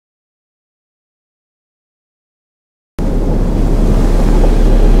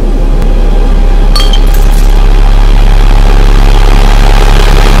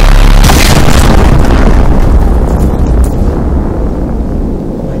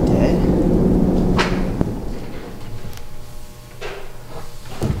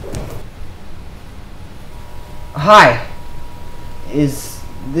Hi. Is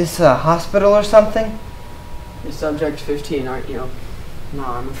this a hospital or something? You're subject 15, aren't you? No,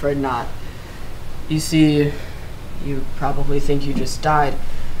 I'm afraid not. You see, you probably think you just died.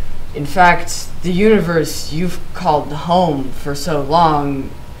 In fact, the universe you've called home for so long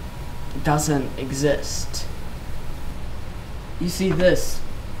doesn't exist. You see, this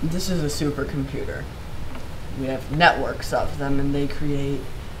is a supercomputer. We have networks of them, and they create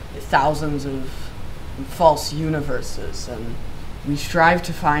thousands of false universes, and we strive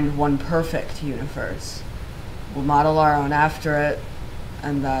to find one perfect universe. We'll model our own after it,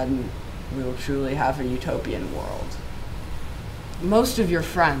 and then we will truly have a utopian world. Most of your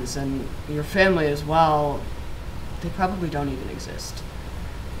friends, and your family as well, they probably don't even exist.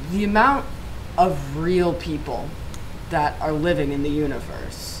 The amount of real people that are living in the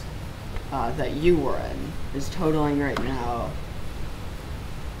universe that you were in is totaling right now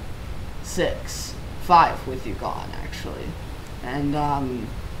 5 with you gone, actually. And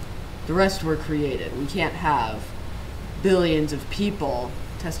the rest were created. We can't have billions of people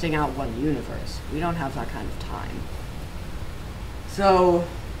testing out one universe. We don't have that kind of time. So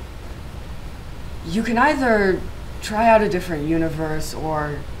you can either try out a different universe,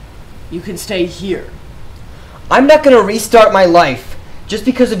 or you can stay here. I'm not gonna restart my life just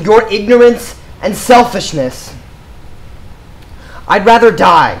because of your ignorance and selfishness. I'd rather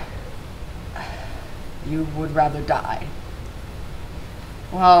die. You would rather die?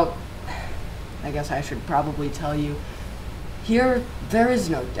 Well, I guess I should probably tell you, here, there is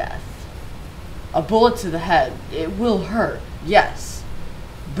no death. A bullet to the head, it will hurt, yes,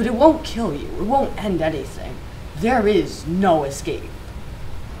 but it won't kill you, it won't end anything. There is no escape.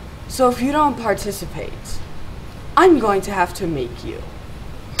 So if you don't participate, I'm going to have to make you.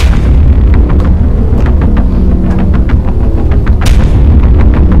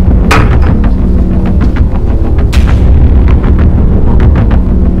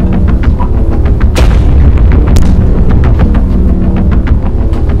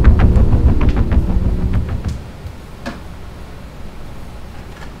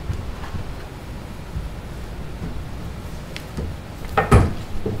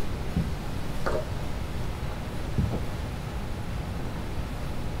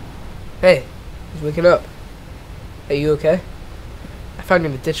 Hey, he's waking up. Are you okay? I found you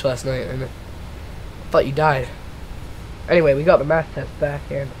in the ditch last night, and I thought you died. Anyway, we got the math test back,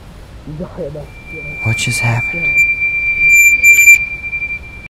 and you got enough. What just happened?